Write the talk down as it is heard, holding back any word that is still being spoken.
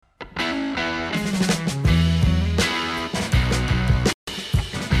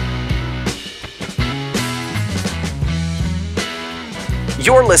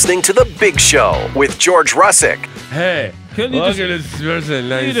You're listening to The Big Show with George Russick. Hey, Couldn't you look just- at this person,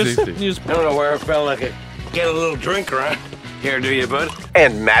 You just, 960. you just I don't know where I felt like I get a little drink around here, do you, bud?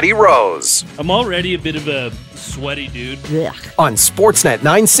 And Matty Rose I'm already a bit of a sweaty dude. on Sportsnet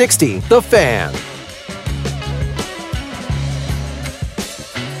 960, The Fan.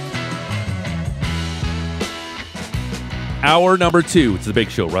 Hour number 2. It's The Big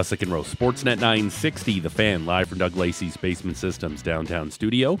Show, Russick and Rose. Sportsnet 960, The Fan, live from Doug Lacey's Basement Systems downtown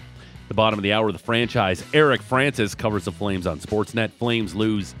studio. The bottom of the hour, the franchise, Eric Francis covers the Flames on Sportsnet. Flames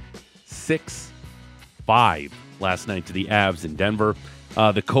lose 6-5 last night to the Avs in Denver.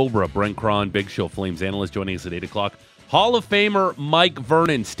 The Cobra, Brent Cron, Big Show Flames analyst, joining us at 8 o'clock. Hall of Famer Mike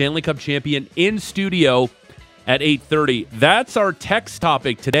Vernon, Stanley Cup champion, in studio at 8:30. That's our text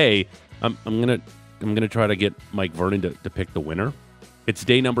topic today. I'm gonna try to get Mike Vernon to pick the winner. It's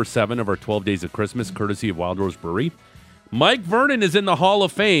day number 7 of our 12 Days of Christmas, courtesy of Wild Rose Brewery. Mike Vernon is in the Hall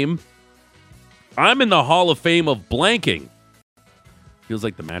of Fame. I'm in the Hall of Fame of blanking. Feels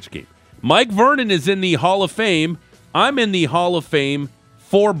like the match game. Mike Vernon is in the Hall of Fame. I'm in the Hall of Fame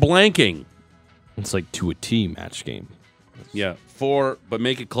for blanking. It's like to a T match game. Yeah, but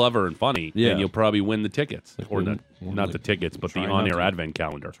make it clever and funny, Yeah. and you'll probably win the tickets. Like Or win- not like the tickets, but the trying not on-air to- advent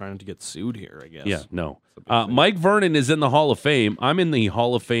calendar. Trying to get sued here, I guess. Yeah, no. That's a big thing. Mike Vernon is in the Hall of Fame. I'm in the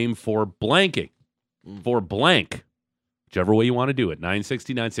Hall of Fame for blanking. For blank. Whichever way you want to do it.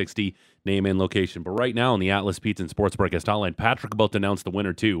 960, name and location. But right now on the Atlas Pizza and Sports Breakfast Hotline, Patrick about to announce the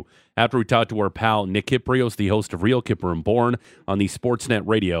winner too. After we talked to our pal Nick Kiprios, the host of Real Kipper and Born on the Sportsnet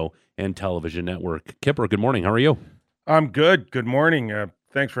radio and television network. Kipper, good morning. How are you? I'm good. Good morning.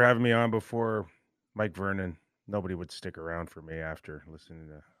 Thanks for having me on before Mike Vernon. Nobody would stick around for me after listening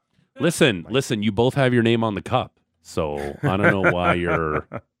to. Listen, you both have your name on the cup. So I don't know why you're...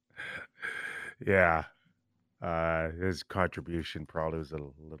 Yeah. His contribution probably was a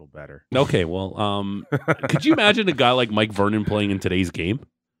little better. Okay, well, could you imagine a guy like Mike Vernon playing in today's game?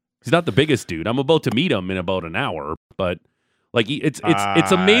 He's not the biggest dude. I'm about to meet him in about an hour, but like it's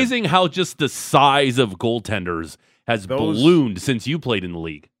amazing how just the size of goaltenders has ballooned since you played in the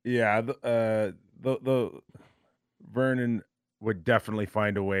league. Yeah. The Vernon would definitely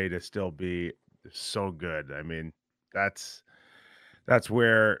find a way to still be so good. I mean, that's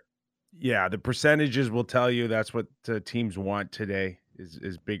where. Yeah, the percentages will tell you that's what teams want today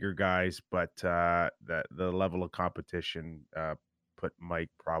is bigger guys, but the level of competition put Mike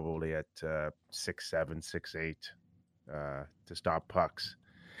probably at 6'7", 6'8" to stop pucks.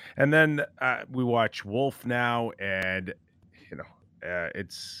 And then we watch Wolf now, and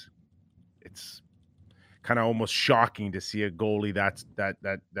it's kind of almost shocking to see a goalie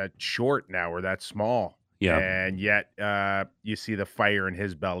that short now or that small. Yeah. And yet you see the fire in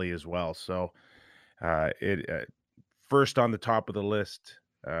his belly as well. So first on the top of the list,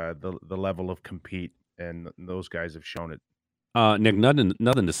 the level of compete, and those guys have shown it. Nick,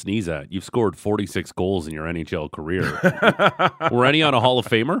 nothing to sneeze at. You've scored 46 goals in your NHL career. Were any on a Hall of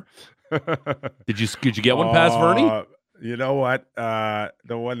Famer? Did you get one past Vernie? You know what? The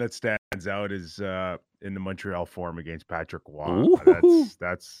one that stands out is in the Montreal Forum against Patrick Waugh.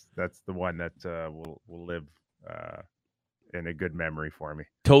 That's the one that will live in a good memory for me.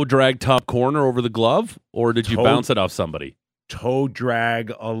 Toe drag top corner over the glove, or did you bounce it off somebody? Toe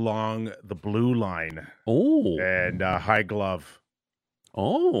drag along the blue line. Oh, And high glove.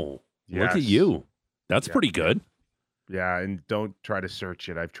 oh, look at Yes. you. That's Yeah. pretty good. Yeah, and don't try to search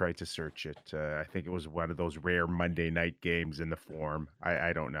it. I've tried to search it. I think it was one of those rare Monday night games in the Forum.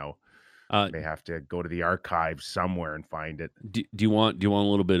 I don't know. May have to go to the archives somewhere and find it. Do you want a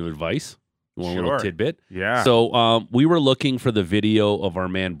little bit of advice? You want a little Sure. tidbit? Yeah. So we were looking for the video of our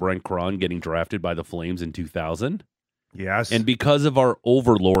man Brent Cron getting drafted by the Flames in 2000. Yes. And because of our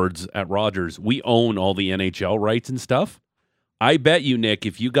overlords at Rogers, we own all the NHL rights and stuff. I bet you, Nick,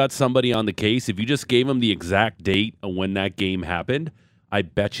 if you got somebody on the case, if you just gave them the exact date of when that game happened, I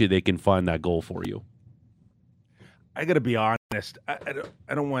bet you they can find that goal for you. I got to be honest.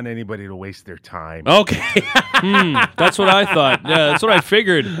 I don't want anybody to waste their time. Okay. That's what I thought. Yeah, that's what I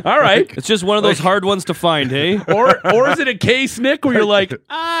figured. All right. It's just one of those hard ones to find, hey? Or is it a case, Nick, where you're like,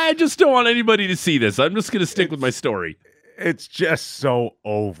 I just don't want anybody to see this. I'm just going to stick with my story. It's just so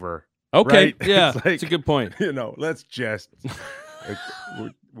over. Okay. Right? Yeah, It's like, that's a good point. Let's just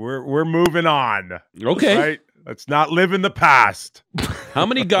we're moving on. Okay. Right? Let's not live in the past. How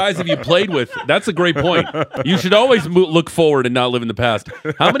many guys have you played with? That's a great point. You should always look forward and not live in the past.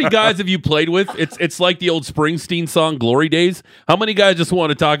 How many guys have you played with? It's like the old Springsteen song, Glory Days. How many guys just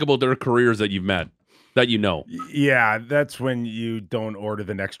want to talk about their careers that you've met, that you know? Yeah, that's when you don't order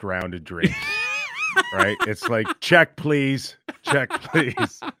the next round of drinks. Right? It's like, check, please. Check,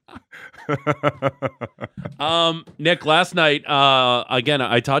 please. Nick, last night, again,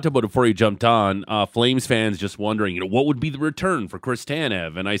 I talked about it before you jumped on. Flames fans just wondering, what would be the return for Chris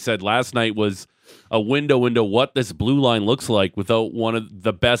Tanev? And I said last night was a window into what this blue line looks like without one of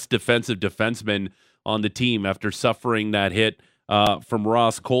the best defensive defensemen on the team after suffering that hit from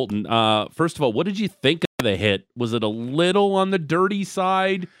Ross Colton. First of all, what did you think of the hit? Was it a little on the dirty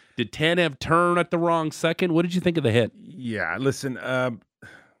side? Did Tanev turn at the wrong second? What did you think of the hit? Yeah, listen, I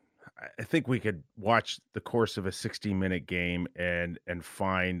think we could watch the course of a 60-minute game and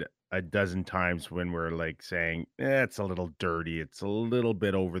find a dozen times when we're like saying, it's a little dirty, it's a little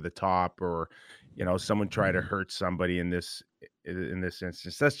bit over the top, or someone try to hurt somebody in this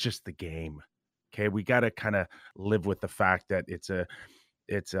instance. That's just the game. Okay, we got to kind of live with the fact that it's a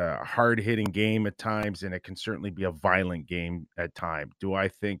hard-hitting game at times, and it can certainly be a violent game at times. Do I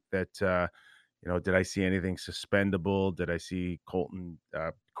think that did I see anything suspendable? Did I see Colton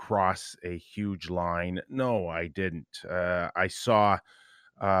cross a huge line? No, I didn't. I saw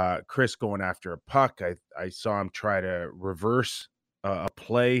Chris going after a puck. I saw him try to reverse a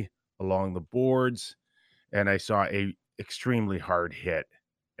play along the boards, and I saw a extremely hard hit.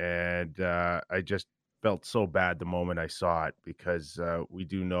 And I just felt so bad the moment I saw it, because we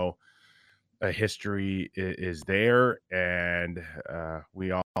do know a history is there, and we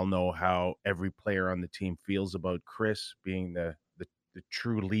all know how every player on the team feels about Chris being the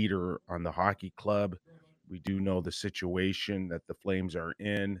true leader on the hockey club. We do know the situation that the Flames are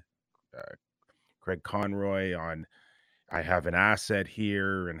in. Craig Conroy on, I have an asset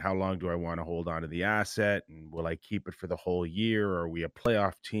here, and how long do I want to hold on to the asset, and will I keep it for the whole year? Are we a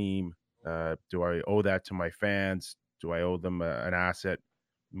playoff team? Do I owe that to my fans? Do I owe them an asset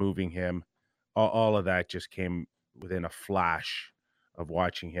moving him? All of that just came within a flash of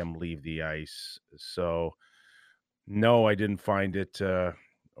watching him leave the ice. So, no, I didn't find it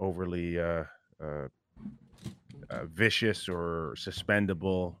overly vicious or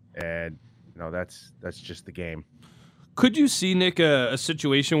suspendable, and that's just the game. Could you see, Nick, a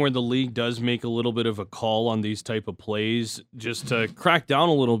situation where the league does make a little bit of a call on these type of plays just to crack down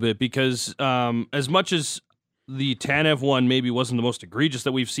a little bit? Because as much as the Tanev one maybe wasn't the most egregious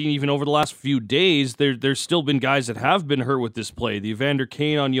that we've seen even over the last few days, there's still been guys that have been hurt with this play. The Evander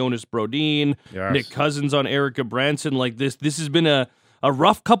Kane on Jonas Brodin, Yes. Nick Cousins on Erica Branson. Like this has been a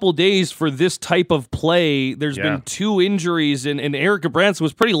rough couple days for this type of play. There's been 2 injuries, and Erica Branson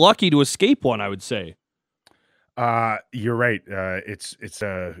was pretty lucky to escape one, I would say. You're right. It's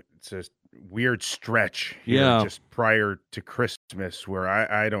a weird stretch here Yeah. just prior to Christmas where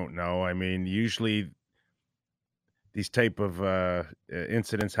I don't know. I mean, usually these type of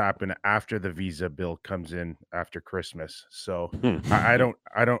incidents happen after the visa bill comes in after Christmas. So I don't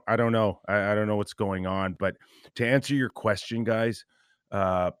know. I don't know what's going on. But to answer your question, guys,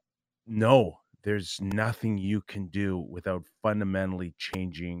 no, there's nothing you can do without fundamentally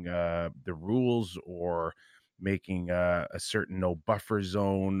changing the rules or making a certain no buffer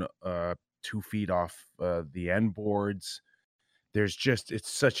zone 2 feet off the end boards.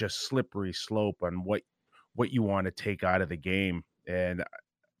 It's such a slippery slope on what you want to take out of the game. And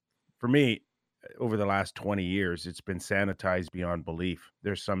for me, over the last 20 years, it's been sanitized beyond belief.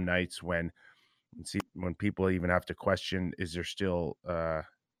 There's some nights when people even have to question, is there still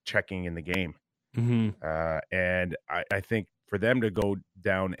checking in the game? And I think for them to go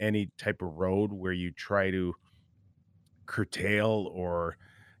down any type of road where you try to curtail or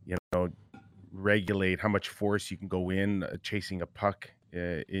regulate how much force you can go in chasing a puck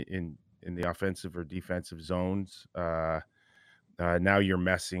in the offensive or defensive zones, now you're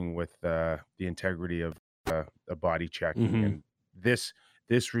messing with the integrity of a body checking. And this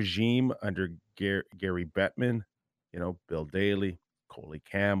regime under Gary Bettman, Bill Daly, Coley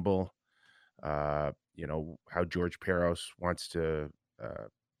Campbell, how George Peros wants to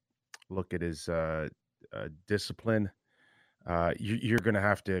look at his discipline. You're going to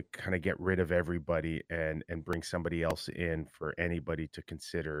have to kind of get rid of everybody and bring somebody else in for anybody to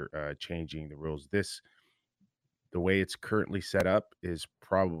consider changing the rules. The way it's currently set up is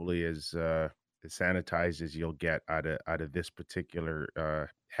probably as sanitized as you'll get out of this particular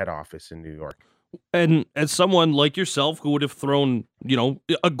head office in New York. And as someone like yourself who would have thrown,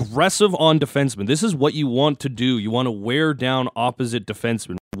 aggressive on defensemen, this is what you want to do. You want to wear down opposite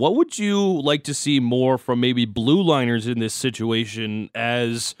defensemen. What would you like to see more from maybe blue liners in this situation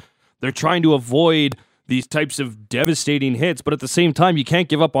as they're trying to avoid these types of devastating hits, but at the same time, you can't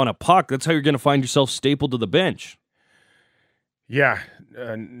give up on a puck. That's how you're going to find yourself stapled to the bench. Yeah,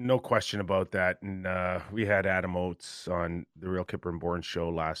 no question about that. And we had Adam Oates on the Real Kipper and Bourne show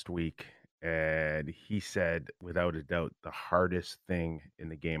last week, And he said, without a doubt, the hardest thing in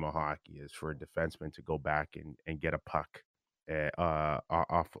the game of hockey is for a defenseman to go back and get a puck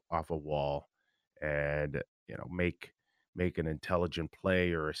off a wall and make an intelligent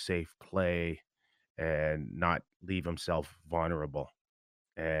play or a safe play and not leave himself vulnerable.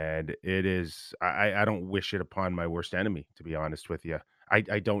 And it is, I don't wish it upon my worst enemy, to be honest with you. I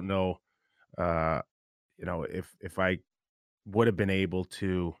don't know, uh, if I would have been able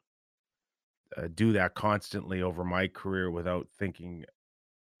to do that constantly over my career without thinking,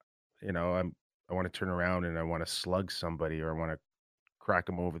 I want to turn around and I want to slug somebody or I want to crack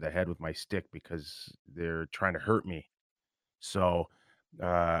them over the head with my stick because they're trying to hurt me. So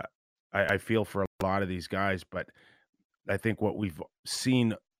uh, I feel for a lot of these guys, but I think what we've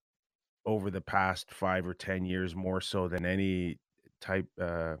seen over the past 5 or 10 years, more so than any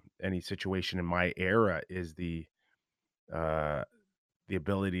situation in my era, is uh, the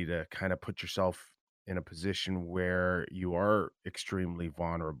ability to kind of put yourself in a position where you are extremely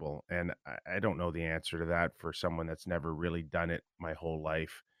vulnerable. And I don't know the answer to that for someone that's never really done it my whole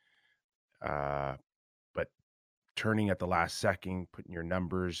life. Uh, but turning at the last second, putting your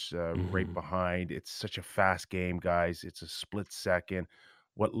numbers right behind, it's such a fast game, guys. It's a split second.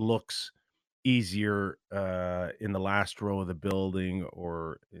 What looks easier in the last row of the building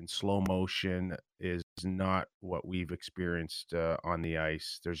or in slow motion is not what we've experienced on the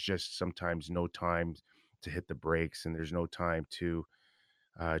ice. There's just sometimes no time to hit the brakes, and there's no time to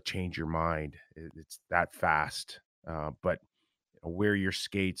change your mind. It's that fast. But where your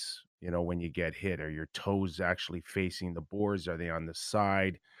skates, when you get hit, are your toes actually facing the boards? Are they on the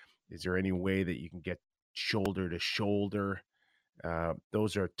side? Is there any way that you can get shoulder to shoulder?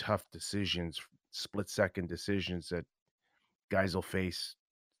 Those are tough decisions, split second decisions that guys will face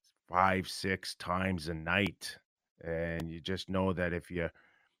 5, 6 times a night. And you just know that if you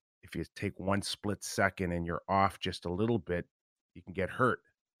take one split second and you're off just a little bit, you can get hurt.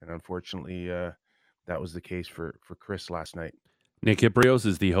 And unfortunately, that was the case for Chris last night. Nick Kiprios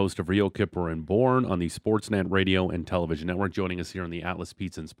is the host of Rio Kipper and Born on the Sportsnet radio and television network, joining us here on the Atlas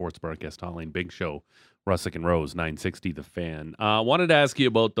Pizza and Sports Bar guest hotline. Big Show, Russick and Rose, 960 The Fan. Wanted to ask you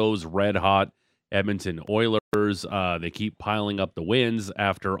about those red-hot Edmonton Oilers. They keep piling up the wins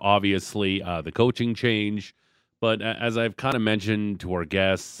after, obviously, the coaching change. But as I've kind of mentioned to our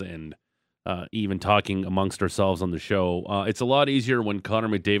guests and even talking amongst ourselves on the show, it's a lot easier when Connor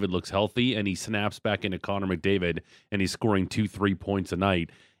McDavid looks healthy and he snaps back into Connor McDavid and he's scoring 2-3 points a night.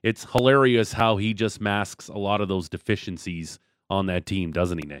 It's hilarious how he just masks a lot of those deficiencies on that team,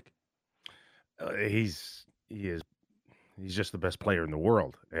 doesn't he, Nick? He's just the best player in the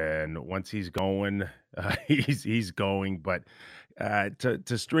world, and once he's going, he's going. But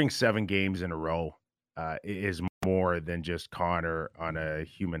to string 7 games in a row is more than just Connor on a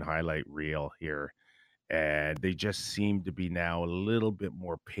human highlight reel here. And they just seem to be now a little bit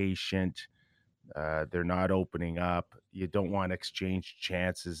more patient. They're not opening up. You don't want to exchange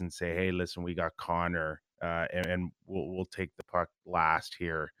chances and say, hey, listen, we got Connor and we'll take the puck last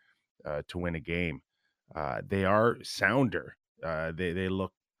here to win a game. They are sounder. They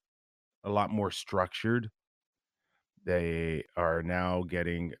look a lot more structured. They are now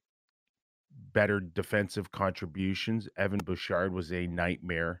getting better defensive contributions. Evan Bouchard was a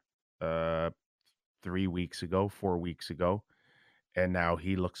nightmare 4 weeks ago, and now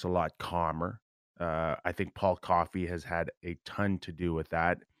he looks a lot calmer. I think Paul Coffey has had a ton to do with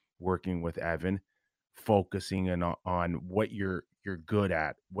that, working with Evan, focusing on what you're good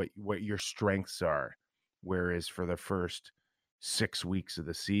at, what your strengths are. Whereas for the first 6 weeks of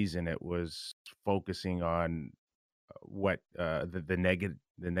the season, it was focusing on what the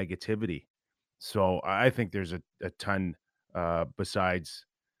negativity. So I think there's a ton besides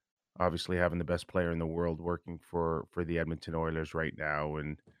obviously having the best player in the world working for the Edmonton Oilers right now,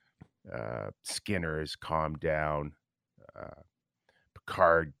 and Skinner has calmed down.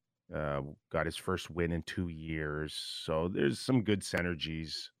 Picard got his first win in 2 years, so there's some good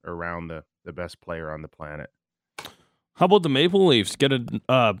synergies around the best player on the planet. How about the Maple Leafs get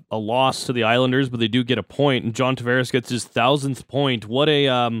a loss to the Islanders, but they do get a point, and John Tavares gets his 1,000th point. What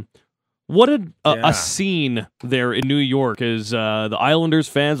a scene there in New York as the Islanders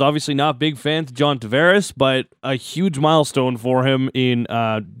fans, obviously not big fans of John Tavares, but a huge milestone for him in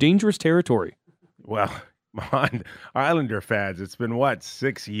dangerous territory. Well, on Islander fans, it's been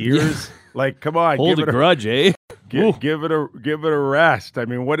 6 years? Like, come on, hold a grudge, eh? Give it a rest. I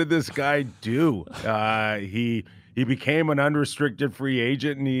mean, what did this guy do? He became an unrestricted free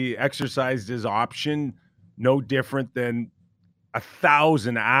agent, and he exercised his option no different than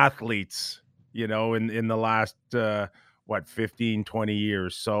 1,000 athletes, in the last what, 15, 20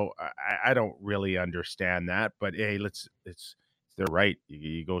 years. So I don't really understand that. But hey, they're right.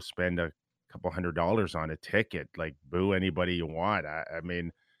 You go spend a couple $100 on a ticket, like boo anybody you want. I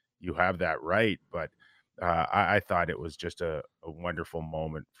mean, you have that right. But I thought it was just a wonderful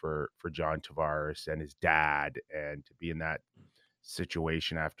moment for John Tavares and his dad, and to be in that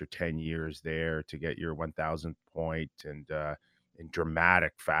situation after 10 years there to get your 1000th point, and in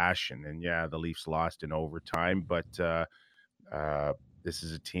dramatic fashion. And yeah, the Leafs lost in overtime, but uh, this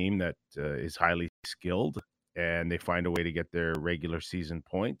is a team that is highly skilled, and they find a way to get their regular season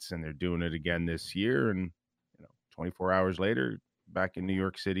points, and they're doing it again this year. And 24 hours later, back in New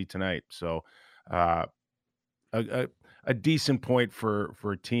York City tonight. So uh, a decent point for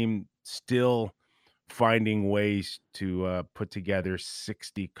a team still finding ways to put together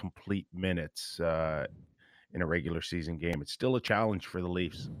 60 complete minutes in a regular season game. It's still a challenge for the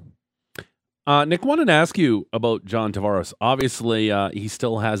Leafs. Nick, wanted to ask you about John Tavares. Obviously, he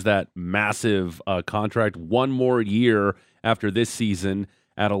still has that massive contract. One more year after this season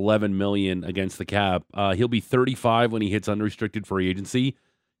at $11 million against the cap. He'll be 35 when he hits unrestricted free agency.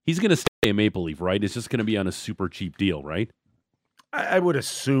 He's going to stay a Maple Leaf, right? It's just going to be on a super cheap deal, right? I would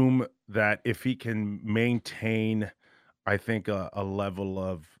assume that if he can maintain, I think, a level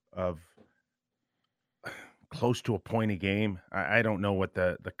of close to a point a game. I don't know what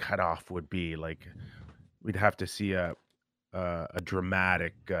the cutoff would be. Like, we'd have to see a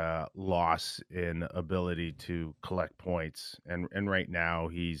dramatic loss in ability to collect points, and right now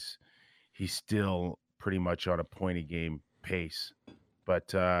he's still pretty much on a point a game pace.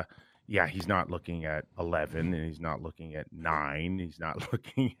 But yeah, he's not looking at 11, and he's not looking at 9. He's not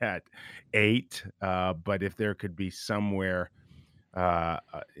looking at 8. But if there could be somewhere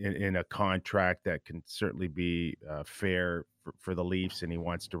in a contract that can certainly be fair for the Leafs, and he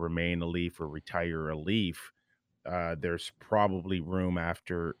wants to remain a Leaf or retire a Leaf, there's probably room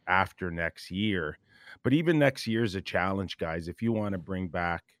after next year. But even next year is a challenge, guys. If you want to bring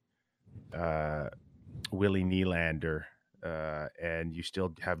back Willie Nylander, and you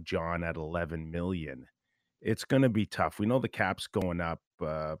still have John at 11 million, it's going to be tough. We know the cap's going up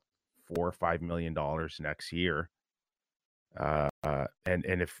 $4 or $5 million next year. And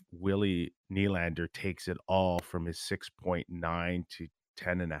if Willie Nylander takes it all from his 6.9 to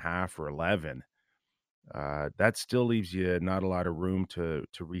 10.5 or 11, that still leaves you not a lot of room to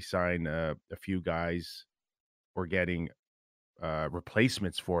re-sign a few guys, or getting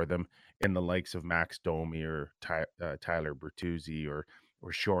replacements for them in the likes of Max Domi or Tyler Bertuzzi, or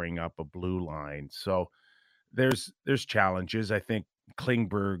shoring up a blue line. So there's challenges. I think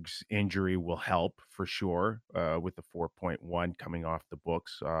Klingberg's injury will help for sure, with the 4.1 coming off the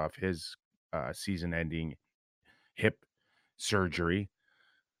books of his season-ending hip surgery.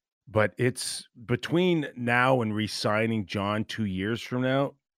 But it's between now and re-signing John 2 years from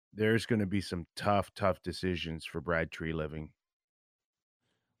now, there's going to be some tough decisions for Brad Treliving.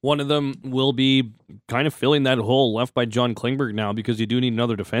 One of them will be kind of filling that hole left by John Klingberg now, because you do need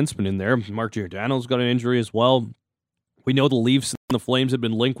another defenseman in there. Mark Giordano's got an injury as well. We know the Leafs and the Flames have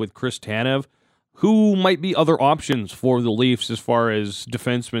been linked with Chris Tanev. Who might be other options for the Leafs as far as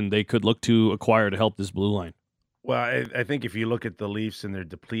defensemen they could look to acquire to help this blue line? Well, I think if you look at the Leafs and their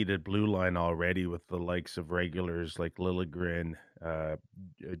depleted blue line already, with the likes of regulars like Liljegren,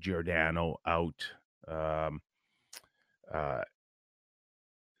 Giordano out, uh,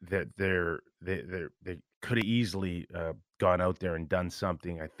 that they could have easily gone out there and done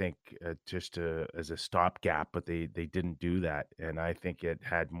something. I think just as a stopgap, but they didn't do that, and I think it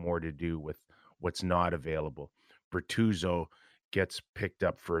had more to do with what's not available. Bertuzzo gets picked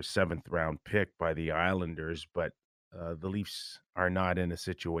up for a 7th-round pick by the Islanders, but the Leafs are not in a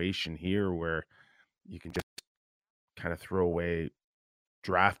situation here where you can just kind of throw away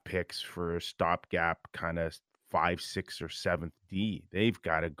draft picks for a stopgap kind of 5, 6, or 7th D. They've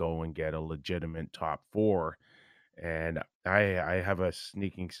got to go and get a legitimate top 4. And I have a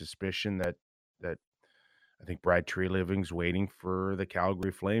sneaking suspicion that I think Brad Treliving's waiting for the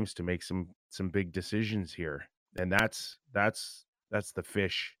Calgary Flames to make some big decisions here. And that's the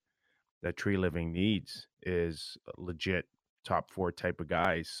fish that Treliving needs, is legit top 4 type of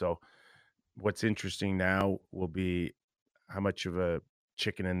guys. So what's interesting now will be, how much of a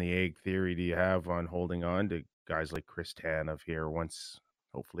chicken and the egg theory do you have on holding on to guys like Chris Tanev here, once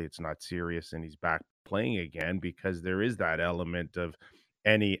hopefully it's not serious and he's back playing again, because there is that element of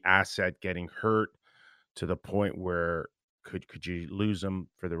any asset getting hurt to the point where could you lose them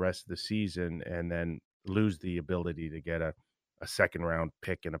for the rest of the season, and then lose the ability to get a 2nd-round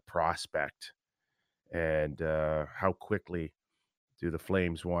pick and a prospect, and how quickly do the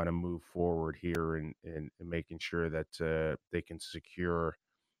Flames want to move forward here and making sure that they can secure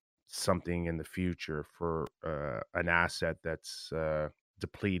something in the future for an asset that's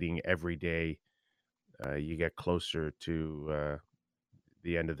depleting every day you get closer to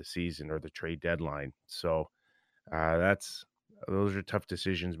the end of the season or the trade deadline. So those are tough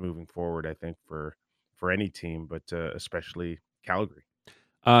decisions moving forward, I think, for any team, but especially Calgary.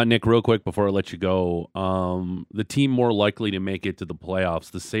 Nick, real quick before I let you go, the team more likely to make it to the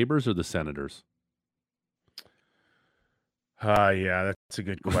playoffs, the Sabres or the Senators? Yeah, that's a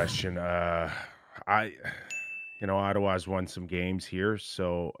good question. Ottawa's won some games here,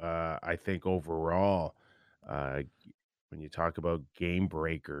 so I think overall, when you talk about game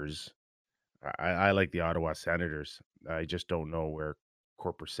breakers, I like the Ottawa Senators. I just don't know where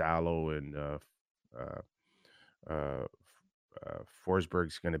Korpisalo and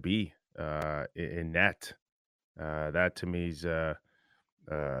Forsberg's going to be in net. That to me is a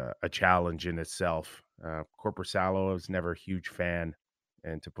challenge in itself. Korpisalo, I was never a huge fan,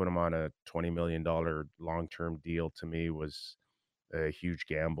 and to put him on a $20 million long-term deal to me was a huge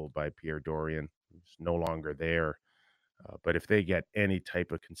gamble by Pierre Dorian. He's no longer there. But if they get any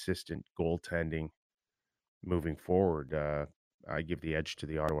type of consistent goaltending moving forward, I give the edge to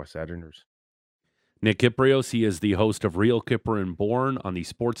the Ottawa Senators. Nick Kyprios, he is the host of Real Kyper and Born on the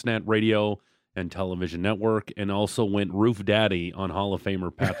Sportsnet radio and television network, and also went Roof Daddy on Hall of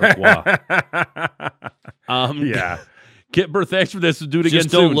Famer Patrick Waugh. Yeah. Kyper, thanks for this. We'll do it again soon.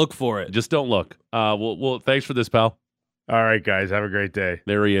 Just don't look for it. Just don't look. Well, thanks for this, pal. All right, guys. Have a great day.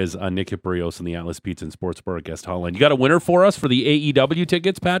 There he is, Nick Kyprios in the Atlas Pizza and Sports Bar at Guest Hotline. You got a winner for us for the AEW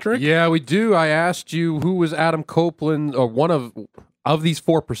tickets, Patrick? Yeah, we do. I asked you who was Adam Copeland, or one of these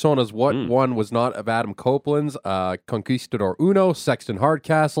four personas, what one was not of Adam Copeland's? Conquistador Uno, Sexton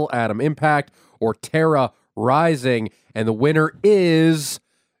Hardcastle, Adam Impact, or Terra Rising. And the winner is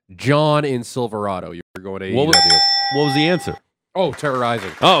John in Silverado. You're going to AEW. What was the answer? Oh, Terra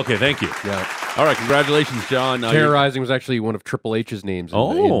Rising. Oh, okay, thank you. Yeah. All right, congratulations, John. Terra Rising was actually one of Triple H's names in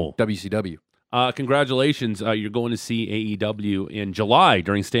WCW. Congratulations. You're going to see AEW in July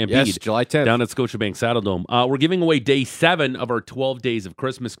during Stampede. Yes, July 10th. Down at Scotiabank Saddledome. We're giving away day 7 of our 12 Days of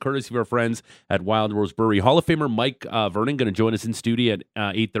Christmas, courtesy of our friends at Wild Rose Brewery. Hall of Famer Mike Vernon going to join us in studio at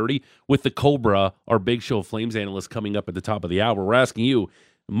 8:30 with the Cobra, our Big Show Flames analyst, coming up at the top of the hour. We're asking you,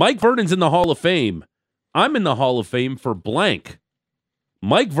 Mike Vernon's in the Hall of Fame. I'm in the Hall of Fame for blank.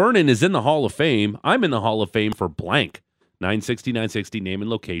 Mike Vernon is in the Hall of Fame. I'm in the Hall of Fame for blank. 960, name and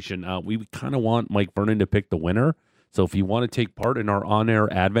location. We kind of want Mike Vernon to pick the winner. So if you want to take part in our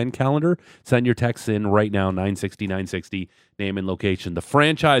on-air advent calendar, send your texts in right now, 960, name and location. The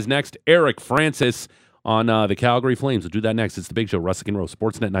franchise next, Eric Francis on the Calgary Flames. We'll do that next. It's The Big Show, Russick and Rose,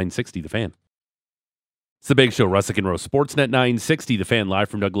 Sportsnet 960, The Fan. It's The Big Show, Russick and Rose, Sportsnet 960, The Fan, live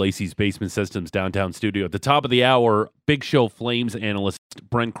from Doug Lacey's Basement Systems downtown studio. At the top of the hour, Big Show Flames analyst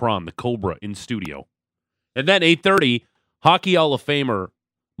Brent Cron, the Cobra, in studio. And then 8:30, Hockey Hall of Famer,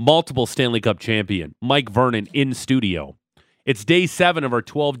 multiple Stanley Cup champion, Mike Vernon, in studio. It's day 7 of our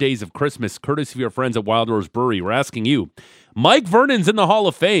 12 Days of Christmas, courtesy of your friends at Wild Rose Brewery. We're asking you, Mike Vernon's in the Hall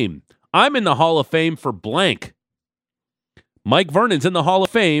of Fame. I'm in the Hall of Fame for blank. Mike Vernon's in the Hall of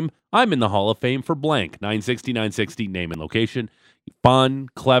Fame. I'm in the Hall of Fame for blank. 960, name and location. Fun,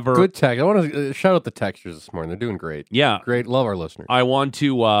 clever. Good text. I want to shout out the textures this morning. They're doing great. Yeah. Great. Love our listeners. I want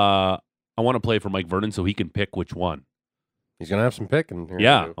to play for Mike Vernon so he can pick which one. He's going to have some picking.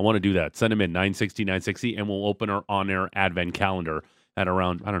 Yeah, I want to do that. Send him in, 960, and we'll open our on-air advent calendar at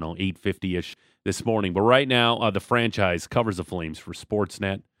around, 8:50-ish this morning. But right now, the franchise covers the Flames for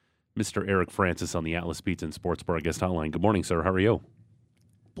Sportsnet. Mr. Eric Francis on the Atlas Pizza and Sports Bar Guest Hotline. Good morning, sir. How are you?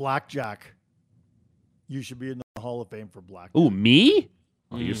 Blackjack. You should be in the Hall of Fame for blackjack. Ooh, me?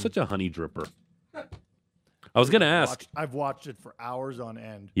 Oh, you're such a honey dripper. I was going to ask. I've watched it for hours on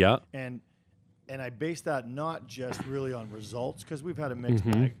end. Yeah. And I base that not just really on results, because we've had a mixed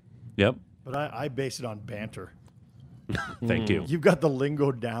bag. Yep. But I base it on banter. Thank you. You've got the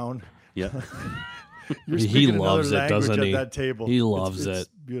lingo down. Yeah. You're He speaking loves another it, doesn't language he? at that table. He loves it's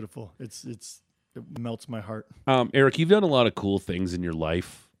it. Beautiful. It melts my heart. Eric, you've done a lot of cool things in your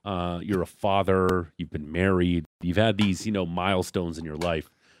life. You're a father. You've been married. You've had these, milestones in your life.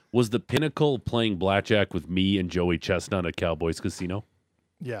 Was the pinnacle playing blackjack with me and Joey Chestnut at Cowboys Casino?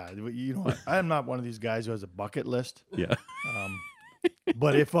 Yeah. I am not one of these guys who has a bucket list. Yeah.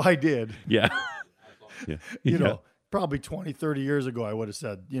 But if I did, Yeah. Yeah. Probably 20, 30 years ago, I would have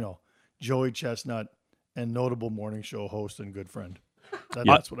said, Joey Chestnut and notable morning show host and good friend.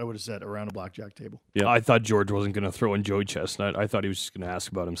 That's what I would have said around a blackjack table. Yeah. I thought George wasn't going to throw in Joey Chestnut. I thought he was just going to ask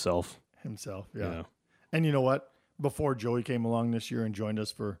about himself. Himself, yeah. And you know what? before Joey came along this year and joined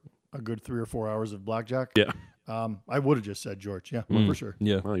us for a good 3 or 4 hours of blackjack. Yeah. I would have just said George. Yeah, for sure.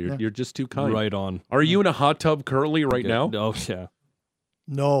 Yeah. Well, you're just too kind. Right on. Are you in a hot tub currently right now? Oh, yeah.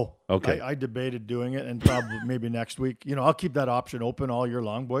 No. Okay. I debated doing it, and probably maybe next week. I'll keep that option open all year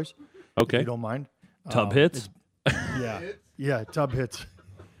long, boys. If Okay. you don't mind. Tub hits? Yeah, tub hits.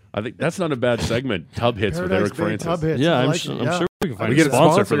 I think that's not a bad segment. Tub hits with Paradise Eric Bay Francis. Tub hits. Yeah, I I'm, like sure, it. I'm sure we can find We a get it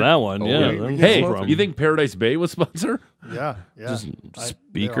sponsor for sponsored. that one. Oh, Yeah. we- that'd be Hey, no problem. you think Paradise Bay was sponsor? Yeah. Just they're on it.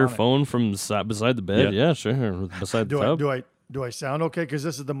 speakerphone from beside the bed? Yeah. Yeah, sure. Beside the tub? Do I sound okay? Because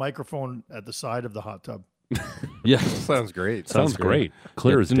this is the microphone at the side of the hot tub. Yeah. Sounds great. Sounds great.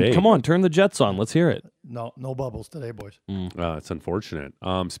 Clear as Then day. Come on, turn the jets on. Let's hear it. No bubbles today, boys. It's unfortunate.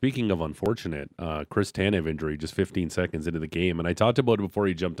 Speaking of unfortunate, Chris Tanev injury just 15 seconds into the game, and I talked about it before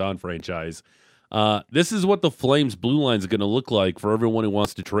he jumped on, franchise. This is what the Flames blue line is going to look like for everyone who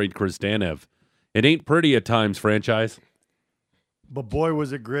wants to trade Chris Tanev. It ain't pretty at times, franchise. But boy,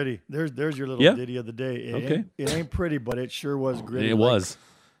 was it gritty. There's your little Yeah. ditty of the day. It Okay. ain't pretty, but it sure was gritty. It was.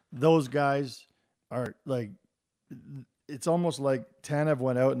 Those guys are like, it's almost like Tanev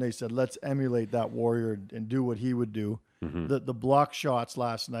went out and they said, let's emulate that Warrior and do what he would do. The block shots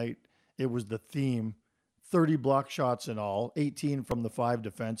last night, it was the theme. 30 block shots in all, 18 from the 5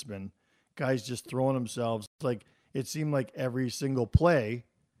 defensemen. Guys just throwing themselves. Like, it seemed like every single play,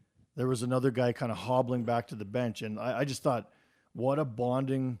 there was another guy kind of hobbling back to the bench. And I just thought, what a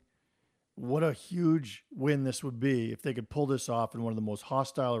bonding, what a huge win this would be if they could pull this off in one of the most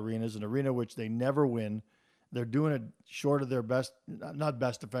hostile arenas, an arena which they never win. They're doing it short of their best, not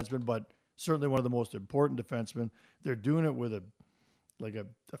best defenseman, but certainly one of the most important defensemen. They're doing it with a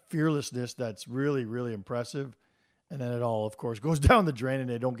fearlessness that's really, really impressive. And then it all, of course, goes down the drain and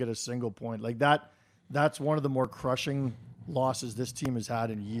they don't get a single point. Like that, that's one of the more crushing losses this team has had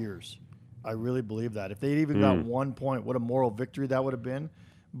in years. I really believe that. If they'd even got 1 point, what a moral victory that would have been.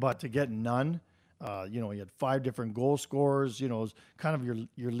 But to get none, you had 5 different goal scorers. It was kind of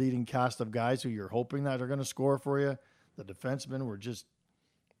your leading cast of guys who you're hoping that are going to score for you. The defensemen were just,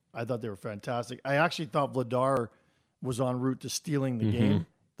 I thought they were fantastic. I actually thought Vladar was en route to stealing the game.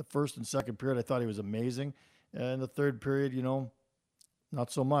 The first and second period, I thought he was amazing. And the third period,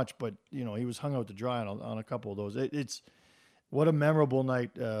 not so much. But, he was hung out to dry on a couple of those. It's what a memorable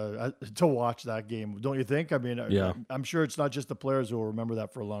night to watch that game, don't you think? I mean, Yeah. I'm sure it's not just the players who will remember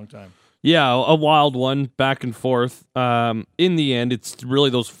that for a long time. Yeah, a wild one, back and forth. In the end, it's really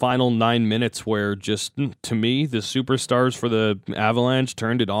those final 9 minutes where just, to me, the superstars for the Avalanche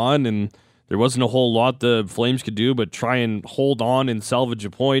turned it on, and there wasn't a whole lot the Flames could do but try and hold on and salvage a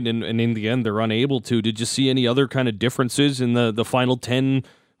point, and in the end, they're unable to. Did you see any other kind of differences in the final 10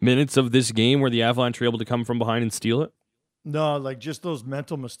 minutes of this game where the Avalanche were able to come from behind and steal it? No, like just those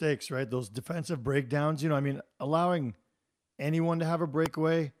mental mistakes, right? Those defensive breakdowns. Allowing anyone to have a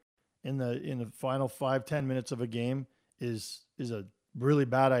breakaway in the final 5-10 minutes of a game is a really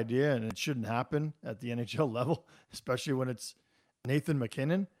bad idea, and it shouldn't happen at the NHL level, especially when it's Nathan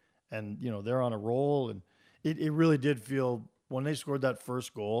McKinnon and they're on a roll. And it really did feel, when they scored that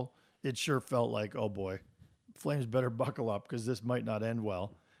first goal, it sure felt like, oh boy, Flames better buckle up because this might not end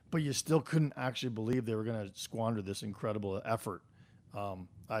well. But you still couldn't actually believe they were going to squander this incredible effort. But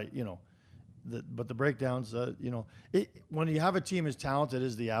the breakdowns, when you have a team as talented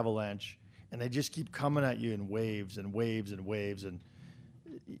as the Avalanche, and they just keep coming at you in waves and waves and waves, and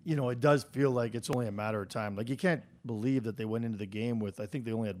it does feel like it's only a matter of time. Like, you can't believe that they went into the game with, I think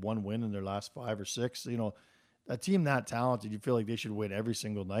they only had 1 win in their last 5 or 6. A team that talented, you feel like they should win every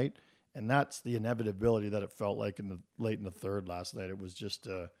single night, and that's the inevitability that it felt like late in the third last night. It was just.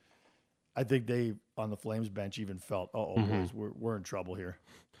 I think they, on the Flames bench, even felt, boys, we're in trouble here.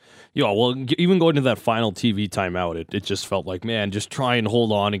 Yeah, well, even going to that final TV timeout, it just felt like, man, just try and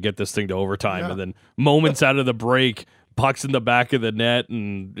hold on and get this thing to overtime. Yeah. And then moments out of the break, pucks in the back of the net,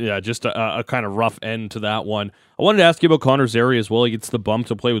 and just a kind of rough end to that one. I wanted to ask you about Connor Zary as well. He gets the bump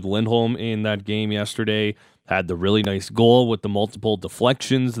to play with Lindholm in that game yesterday. Had the really nice goal with the multiple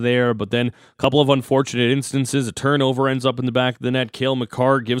deflections there, but then a couple of unfortunate instances. A turnover ends up in the back of the net. Cale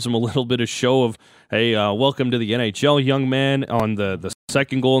Makar gives him a little bit of show of, hey, welcome to the NHL, young man, on the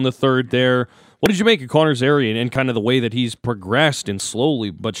second goal in the third there. What did you make of Connor Zary and kind of the way that he's progressed and slowly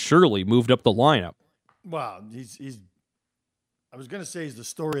but surely moved up the lineup? Wow, he's I was going to say he's the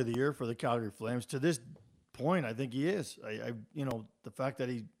story of the year for the Calgary Flames. To this point, I think he is. The fact that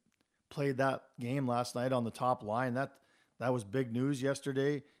he played that game last night on the top line, that was big news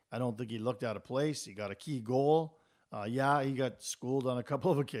yesterday. I don't think he looked out of place. He got a key goal. He got schooled on a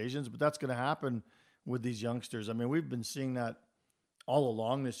couple of occasions, but that's going to happen with these youngsters. I mean, we've been seeing that all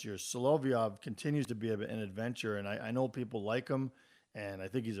along this year. Solovyov continues to be an adventure, and I know people like him, and I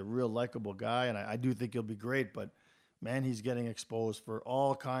think he's a real likable guy, and I do think he'll be great. But man, he's getting exposed for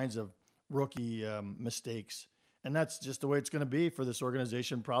all kinds of rookie mistakes, and that's just the way it's going to be for this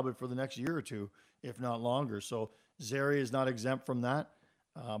organization, probably for the next year or two, if not longer. So Zary is not exempt from that.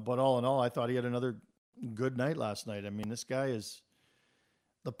 But all in all, I thought he had another good night last night. I mean, this guy is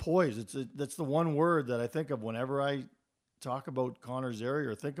the poise. That's the one word that I think of whenever I talk about Connor Zary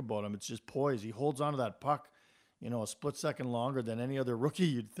or think about him. It's just poise. He holds onto that puck, a split second longer than any other rookie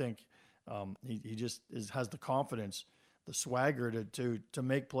you'd think. He just has the confidence, the swagger to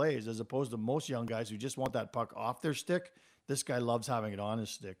make plays, as opposed to most young guys who just want that puck off their stick. This guy loves having it on his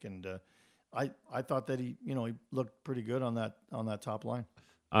stick, and I thought that he looked pretty good on that top line.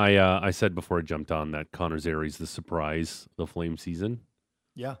 I said before I jumped on that Connor Zary's the surprise of the Flame season.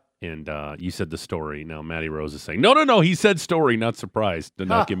 Yeah. And you said the story. Now Matty Rose is saying, no. He said story, not surprise. Did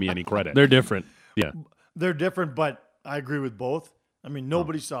not give me any credit. They're different. Yeah. They're different, but I agree with both. I mean,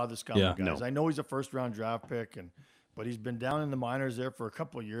 nobody saw this coming, Yeah. guys. No. I know he's a first-round draft pick, but he's been down in the minors there for a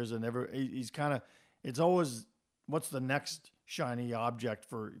couple of years, and he's kind of – it's always what's the next shiny object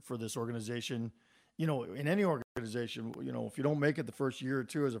for this organization. In any organization, if you don't make it the first year or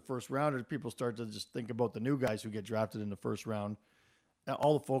two as a first-rounder, people start to just think about the new guys who get drafted in the first round.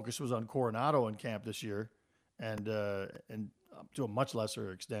 All the focus was on Coronado in camp this year, and to a much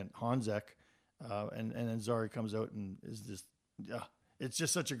lesser extent, Honzek, and then Zary comes out and is just, it's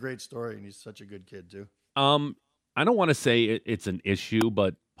just such a great story, and he's such a good kid too. I don't want to say it's an issue,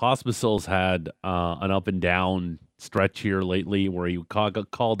 but Pospisil's had an up and down stretch here lately where he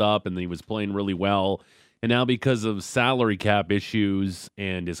got called up and he was playing really well, and now because of salary cap issues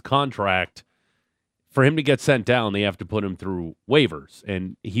and his contract, for him to get sent down, they have to put him through waivers,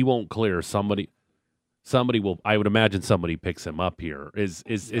 and he won't clear. Somebody will. I would imagine somebody picks him up here. Is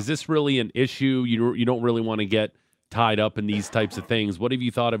this really an issue? You don't really want to get tied up in these types of things. What have you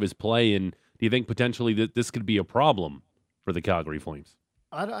thought of his play, and do you think potentially that this could be a problem for the Calgary Flames?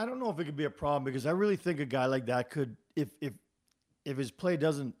 I don't know if it could be a problem, because I really think a guy like that could, if his play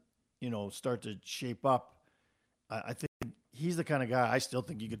doesn't, start to shape up, I think he's the kind of guy, I still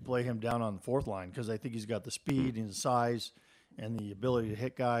think you could play him down on the fourth line, because I think he's got the speed and the size and the ability to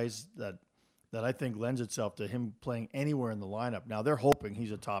hit guys that I think lends itself to him playing anywhere in the lineup. Now, they're hoping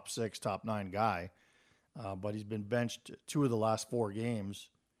he's a top 6, top 9 guy, but he's been benched 2 of the last 4 games.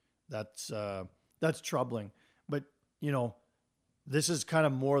 That's troubling. But, this is kind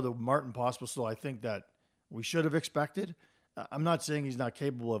of more the Martin Pospisil I think that we should have expected. I'm not saying he's not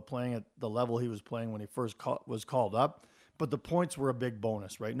capable of playing at the level he was playing when he first was called up, but the points were a big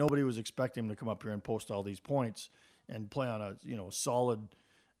bonus, right? Nobody was expecting him to come up here and post all these points and play on a solid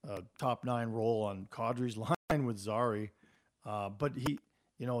top 9 role on Kadri's line with Zary. But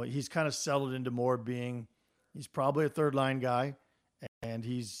he's kind of settled into more being, he's probably a third line guy, and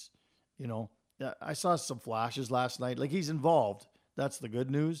he's, I saw some flashes last night. Like, he's involved. That's the good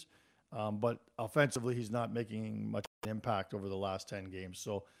news. But offensively, he's not making much impact over the last 10 games.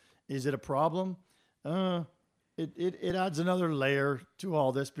 So is it a problem? It adds another layer to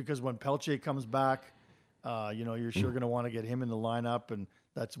all this, because when Pelche comes back, you're sure going to want to get him in the lineup, and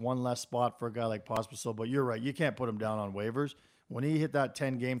that's one less spot for a guy like Pospisil. But you're right, you can't put him down on waivers. When he hit that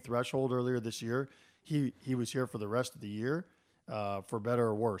 10-game threshold earlier this year, he was here for the rest of the year, for better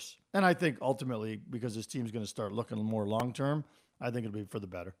or worse. And I think ultimately, because this team's going to start looking more long-term, I think it'll be for the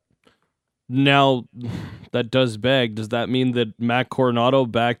better. Now, that does that mean that Matt Coronado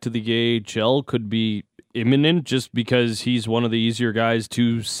back to the AHL could be imminent, just because he's one of the easier guys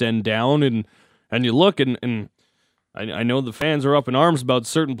to send down? And you look, and I know the fans are up in arms about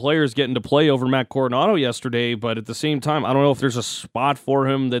certain players getting to play over Matt Coronado yesterday, but at the same time, I don't know if there's a spot for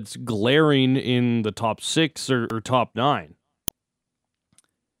him that's glaring in the top 6 or top 9.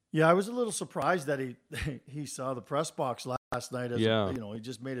 Yeah, I was a little surprised that he saw the press box last night. He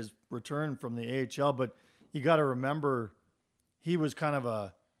just made his return from the AHL, but you got to remember, he was kind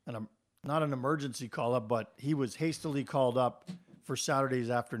of not an emergency call up, but he was hastily called up for Saturday's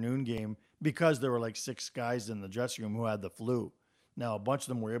afternoon game, because there were like 6 guys in the dressing room who had the flu. Now, a bunch of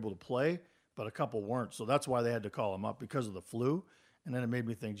them were able to play, but a couple weren't. So that's why they had to call him up, because of the flu. And then it made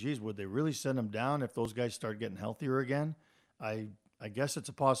me think, geez, would they really send him down if those guys start getting healthier again? I guess it's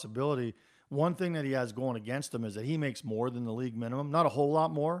a possibility. One thing that he has going against him is that he makes more than the league minimum. Not a whole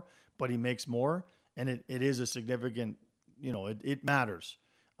lot more, but he makes more. And it is a significant, it matters.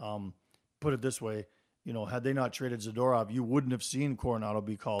 Put it this way, had they not traded Zadorov, you wouldn't have seen Coronado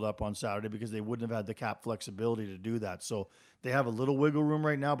be called up on Saturday because they wouldn't have had the cap flexibility to do that. So they have a little wiggle room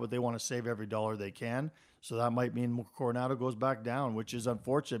right now, but they want to save every dollar they can. So that might mean Coronado goes back down, which is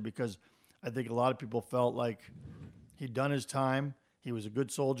unfortunate because I think a lot of people felt like he'd done his time. He was a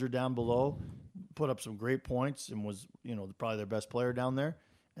good soldier down below, put up some great points, and was, probably their best player down there.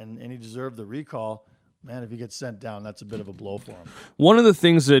 And he deserved the recall. Man, if he gets sent down, that's a bit of a blow for him. One of the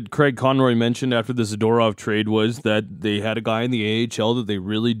things that Craig Conroy mentioned after the Zadorov trade was that they had a guy in the AHL that they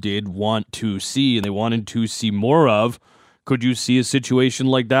really did want to see, and they wanted to see more of. Could you see a situation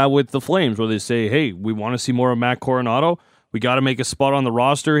like that with the Flames where they say, hey, we want to see more of Matt Coronado. We got to make a spot on the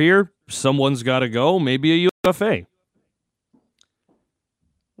roster here. Someone's got to go. Maybe a UFA.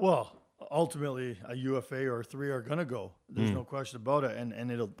 Well, ultimately, a UFA or 3 are going to go. There's no question about it.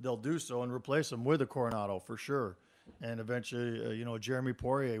 And they'll do so and replace them with a Coronado for sure. And eventually, Jeremy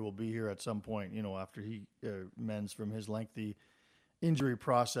Poirier will be here at some point, after he mends from his lengthy injury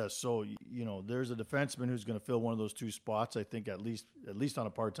process. So, there's a defenseman who's going to fill one of those 2 spots, I think, at least on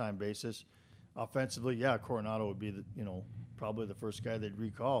a part-time basis. Offensively, yeah, Coronado would be, probably the first guy they'd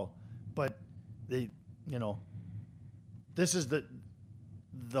recall. But this is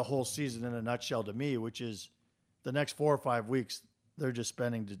the whole season in a nutshell to me, which is the next 4 or 5 weeks, they're just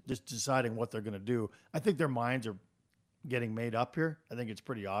spending just deciding what they're going to do. I think their minds are getting made up here. I think it's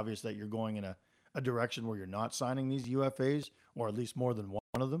pretty obvious that you're going in a direction where you're not signing these UFAs, or at least more than one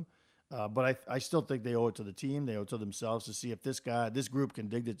of them. But I still think they owe it to the team. They owe it to themselves to see if this group can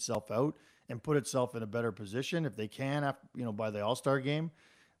dig itself out and put itself in a better position. If they can, after, by the All-Star game,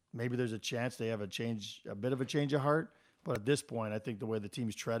 maybe there's a chance they have a bit of a change of heart. But at this point, I think the way the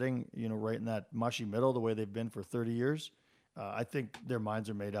team's treading, right in that mushy middle, the way they've been for 30 years, I think their minds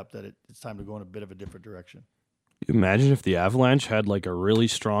are made up that it's time to go in a bit of a different direction. Imagine if the Avalanche had like a really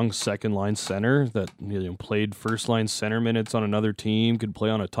strong second-line center that played first-line center minutes on another team, could play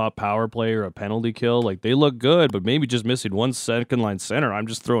on a top power play or a penalty kill. Like, they look good, but maybe just missing one second-line center. I'm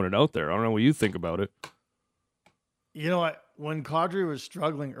just throwing it out there. I don't know what you think about it. When Kadri was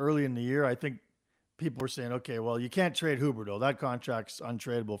struggling early in the year, I think people were saying, okay, well, you can't trade Huberdeau. That contract's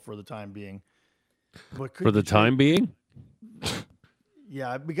untradeable for the time being. But for the time being?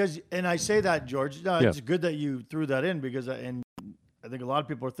 Yeah, and I say that, George, it's good that you threw that in and I think a lot of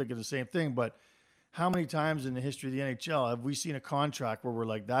people are thinking the same thing, but how many times in the history of the NHL have we seen a contract where we're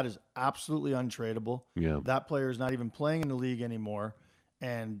like, that is absolutely untradeable. Yeah. That player is not even playing in the league anymore.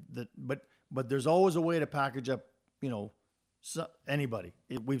 But there's always a way to package up, anybody.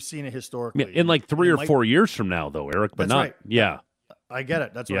 We've seen it historically. Yeah, in like 3 or 4 years from now, though, Eric, but that's not. Right. Yeah. I get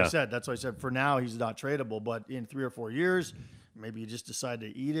it. That's what I said. That's why I said for now he's not tradable, but in 3 or 4 years, maybe you just decide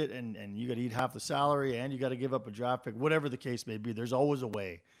to eat it and you got to eat half the salary and you got to give up a draft pick, whatever the case may be. There's always a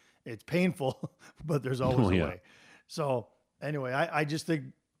way. It's painful, but there's always a way. So anyway, I just think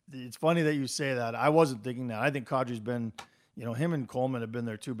it's funny that you say that. I wasn't thinking that. I think Kadri's been, him and Coleman have been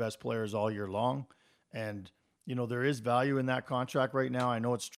their 2 best players all year long. And, there is value in that contract right now. I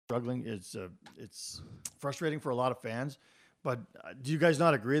know it's struggling. It's frustrating for a lot of fans, but do you guys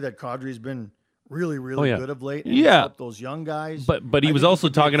not agree that Kadri's been really, really good of late? And helped those young guys. But he was also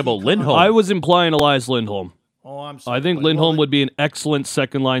talking about Lindholm. I was implying Elias Lindholm. Oh, I'm sorry. I think Lindholm would be an excellent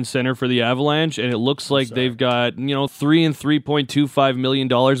second-line center for the Avalanche, and it looks like they've got, $3 and $3.25 million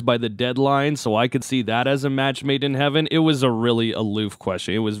by the deadline, so I could see that as a match made in heaven. It was a really aloof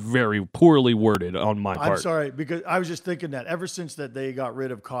question. It was very poorly worded on my part. I'm sorry, because I was just thinking that ever since that they got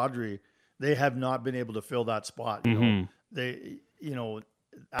rid of Kadri, they have not been able to fill that spot. They,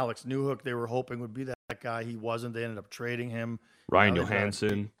 Alex Newhook, they were hoping would be that guy. He wasn't. They ended up trading him. Ryan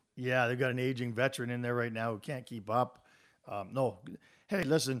Johansson. Yeah, they've got an aging veteran in there right now who can't keep up. No, hey,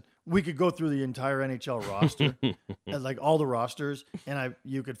 listen, we could go through the entire NHL roster, and like all the rosters, and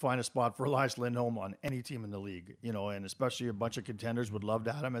you could find a spot for Elias Lindholm on any team in the league, and especially a bunch of contenders would love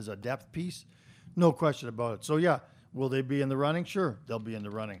to have him as a depth piece. No question about it. So, yeah, will they be in the running? Sure, they'll be in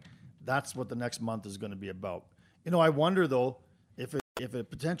the running. That's what the next month is going to be about. I wonder, though, if a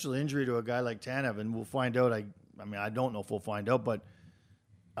potential injury to a guy like Tanev, and we'll find out, I don't know if we'll find out, but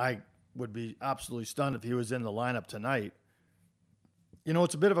I would be absolutely stunned if he was in the lineup tonight.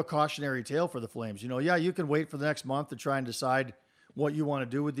 It's a bit of a cautionary tale for the Flames. Yeah, you can wait for the next month to try and decide what you want to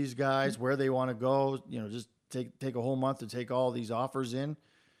do with these guys, where they want to go. Just take a whole month to take all these offers in.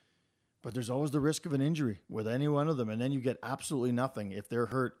 But there's always the risk of an injury with any one of them, and then you get absolutely nothing if they're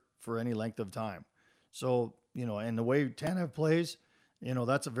hurt for any length of time. So, and the way Tanev plays,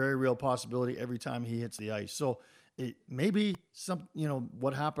 that's a very real possibility every time he hits the ice. So maybe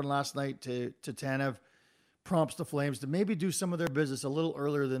what happened last night to Tanev prompts the Flames to maybe do some of their business a little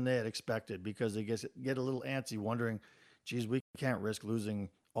earlier than they had expected, because they get a little antsy wondering, geez, we can't risk losing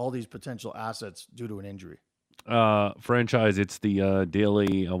all these potential assets due to an injury. Franchise, it's the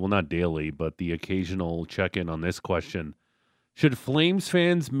daily, well, not daily, but the occasional check-in on this question. Should Flames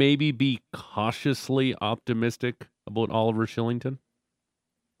fans maybe be cautiously optimistic about Oliver Shillington?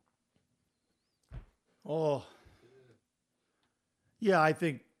 Oh, yeah, I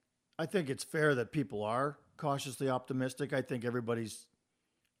think it's fair that people are cautiously optimistic. I think everybody's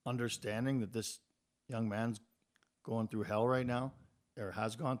understanding that this young man's going through hell right now, or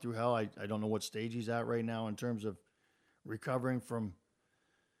has gone through hell. I don't know what stage he's at right now in terms of recovering from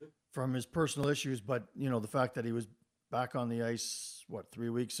his personal issues, but the fact that he was back on the ice 3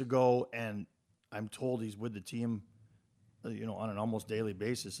 weeks ago, and I'm told he's with the team on an almost daily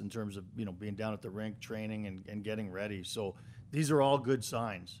basis in terms of being down at the rink training and getting ready. So these are all good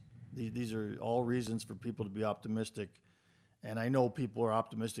signs. These are all reasons for people to be optimistic, and I know people are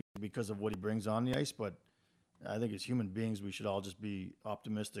optimistic because of what he brings on the ice, but I think as human beings, we should all just be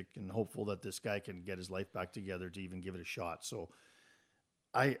optimistic and hopeful that this guy can get his life back together to even give it a shot. So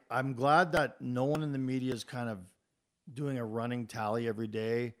I'm glad that no one in the media is kind of doing a running tally every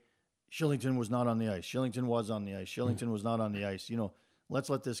day. Shillington was not on the ice. Shillington was on the ice. Shillington was not on the ice. Let's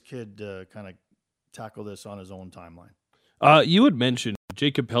let this kid kind of tackle this on his own timeline. You had mentioned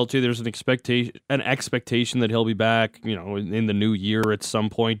Jacob Pelletier. There's an expectation that he'll be back, in the new year at some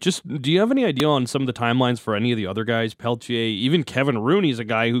point. Just, do you have any idea on some of the timelines for any of the other guys? Pelletier, even Kevin Rooney is a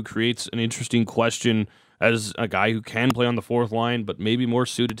guy who creates an interesting question as a guy who can play on the fourth line, but maybe more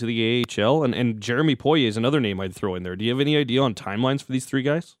suited to the AHL. And Jeremy Poirier is another name I'd throw in there. Do you have any idea on timelines for these three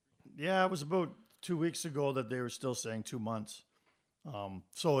guys? Yeah, it was about 2 weeks ago that they were still saying 2 months.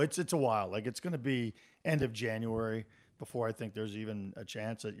 So it's a while. Like, it's going to be end of January before I think there's even a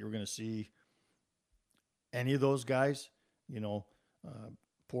chance that you're going to see any of those guys,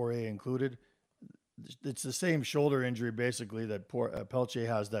 Poirier included. It's the same shoulder injury basically that Pelletier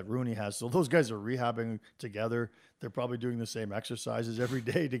has, that Rooney has. So those guys are rehabbing together. They're probably doing the same exercises every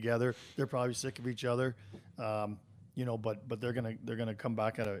day together. They're probably sick of each other. But they're gonna come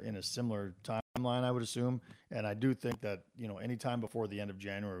back in a similar timeline, I would assume. And I do think that any time before the end of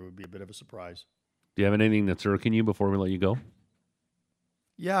January would be a bit of a surprise. Do you have anything that's irking you before we let you go?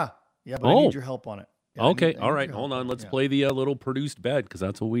 Yeah, but I need your help on it. Yeah, okay, all right, hold on. Let's play the little produced bet, because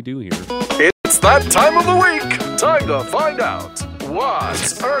that's what we do here. It's that time of the week. Time to find out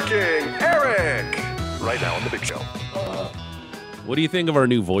what's irking Eric. Right now on the Big Show. What do you think of our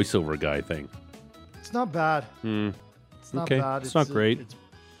new voiceover guy thing? It's not bad. It's not bad. It's not great.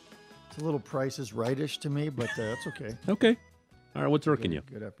 It's a little Price is Right-ish to me, but that's okay. Okay. All right, what's irking you?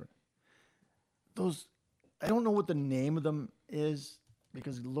 Good effort. Those, I don't know what the name of them is,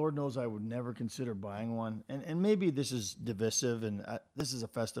 because Lord knows I would never consider buying one. And maybe this is divisive, and this is a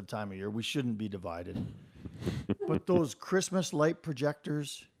festive time of year. We shouldn't be divided. But those Christmas light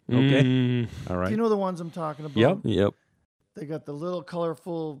projectors. Okay. All right. Do you know the ones I'm talking about? Yep. They got the little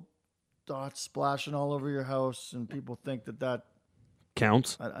colorful dots splashing all over your house, and people think that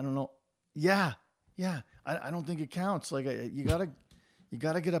counts. I don't know. Yeah. I don't think it counts. Like, you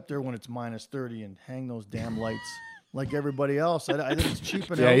gotta get up there when it's minus 30 and hang those damn lights like everybody else. I think it's cheap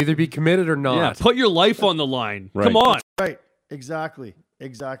enough. Yeah, either be committed or not. Yeah, put your life on the line. Right. Come on. Right. Exactly.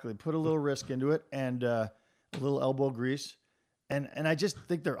 Put a little risk into it, and a little elbow grease. And I just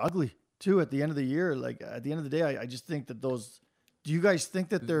think they're ugly too at the end of the year. Like, at the end of the day, I just think that those. Do you guys think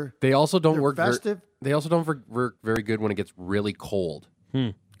that They also don't work festive? They also don't work very good when it gets really cold.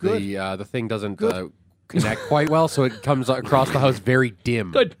 Good. The thing doesn't connect quite well, so it comes across the house very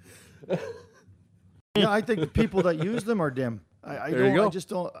dim. Good. Yeah, I think the people that use them are dim. There you go. I just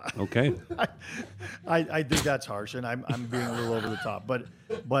don't. Okay. I think that's harsh, and I'm being a little over the top. But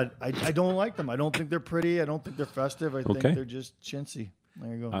I don't like them. I don't think they're pretty. I don't think they're festive. I think they're just chintzy.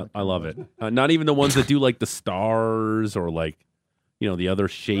 There you go. I love it. Not even the ones that do like the stars or like, the other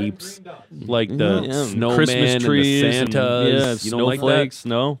shapes, like the snowman Christmas trees and the Santas. And, you don't like that? snowflakes.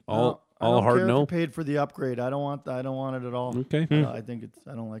 No. All hard care no. if you paid for the upgrade. I don't want it at all. Okay. I think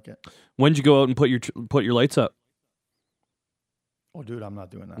I don't like it. When'd you go out and put your lights up? Oh, dude, I'm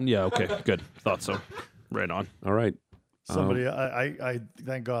not doing that. Yeah. Okay. Good. Thought so. Right on. All right. Somebody, I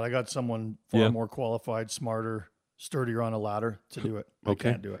thank God I got someone far more qualified, smarter, sturdier on a ladder to do it. Okay.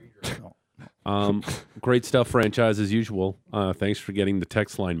 I can't do it. No. Great stuff, franchise, as usual. Thanks for getting the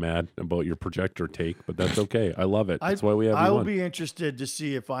text line mad about your projector take, but that's okay. I love it. That's why we have you I will on. be interested to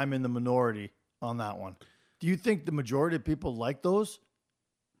see if I'm in the minority on that one. Do you think the majority of people like those?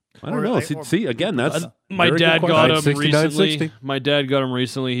 I don't know. See, again, that's My very dad good got question. him 69, recently. 60. My dad got him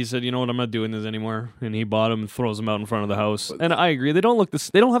recently. He said, "You know what? I'm not doing this anymore." And he bought them and throws them out in front of the house. And I agree. They don't look this.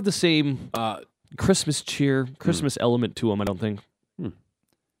 They don't have the same Christmas cheer, Christmas element to them. I don't think.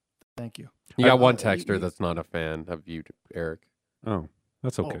 Thank you. You got one texter that's not a fan of you, Eric. Oh,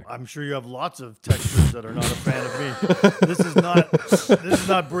 that's okay. I'm sure you have lots of texters that are not a fan of me. This is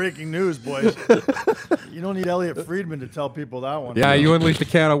not breaking news, boys. You don't need Elliot Friedman to tell people that one. Yeah, you unleashed a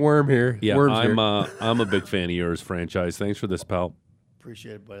can of worm here. Yeah, Worms I'm a big fan of yours, franchise. Thanks for this, pal.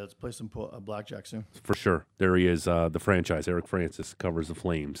 Appreciate it, buddy. Let's play some blackjack soon. For sure. There he is, the franchise. Eric Francis covers the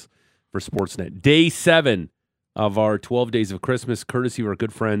Flames for Sportsnet. Day 7 of our 12 Days of Christmas, courtesy of our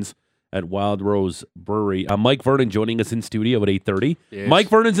good friends at Wild Rose Brewery. Mike Vernon joining us in studio at 8:30. Yes. Mike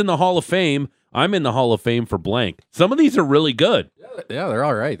Vernon's in the Hall of Fame. I'm in the Hall of Fame for blank. Some of these are really good. Yeah, they're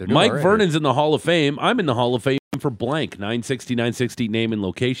all right. They're doing Mike all right. Vernon's in the Hall of Fame. I'm in the Hall of Fame for blank. 960 name and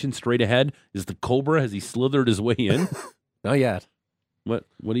location. Straight ahead is the Cobra. Has he slithered his way in? Not yet. What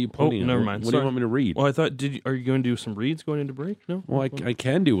are you putting in? never mind. What do you Sorry. want me to read? Well, I thought, are you going to do some reads going into break? No. Well, I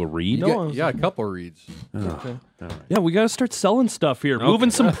can do a read. No. Yeah, a couple of reads. Okay. Yeah, we got to start selling stuff here.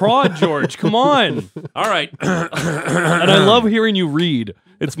 Moving some prod, George. Come on. All right. And I love hearing you read.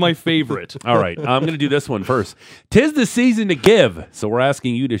 It's my favorite. All right. I'm going to do this one first. 'Tis the season to give, so we're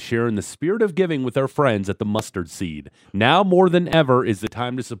asking you to share in the spirit of giving with our friends at the Mustard Seed. Now more than ever is the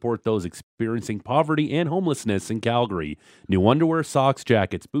time to support those experiencing poverty and homelessness in Calgary. New underwear, socks,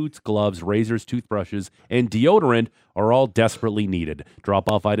 jackets, boots, gloves, razors, toothbrushes, and deodorant are all desperately needed. Drop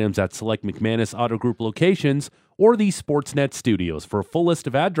off items at select McManus Auto Group locations or the Sportsnet studios. For a full list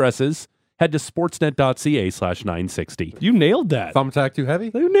of addresses, head to sportsnet.ca/960. You nailed that. Thumbtack too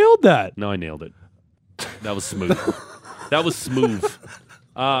heavy? You nailed that. No, I nailed it. That was smooth. That was smooth.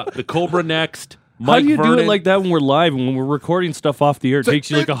 The Cobra next. How Mike do you do Vernon. it like that when we're live and when we're recording stuff off the air? It takes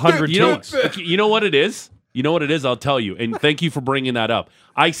you like 100 takes. You know what it is? You know what it is? I'll tell you. And thank you for bringing that up.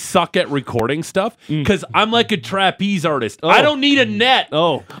 I suck at recording stuff because I'm like a trapeze artist. I don't need a net.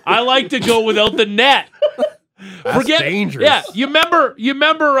 Oh. I like to go without the net. That's dangerous. Yeah, you remember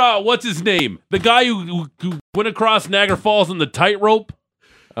what's his name? The guy who went across Niagara Falls on the tightrope?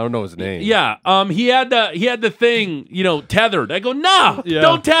 I don't know his name. Yeah, he had the thing, tethered. I go, nah, Yeah.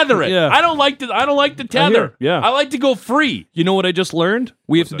 don't tether it. Yeah. I don't like to tether. Yeah. I like to go free. You know what I just learned?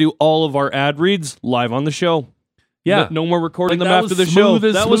 We have to do all of our ad reads live on the show. Yeah. No more recording Like, them that after was the show. smooth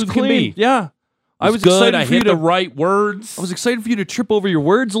as That was smooth can clean. be. Yeah. I was good. excited I for you hit to the right words. I was excited for you to trip over your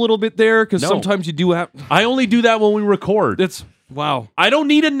words a little bit there because No. sometimes you do have. I only do that when we record. It's wow. I don't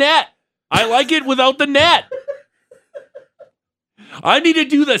need a net. I like it without the net. I need to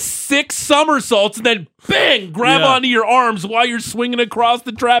do the 6 somersaults and then bang, grab Yeah. onto your arms while you're swinging across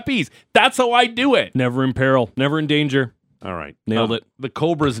the trapeze. That's how I do it. Never in peril. Never in danger. All right. Nailed it. The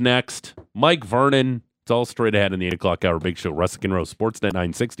Cobra's next. Mike Vernon. It's all straight ahead in the 8 o'clock hour. Big Show. Russick and Rose. Sportsnet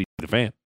 960. The Fan.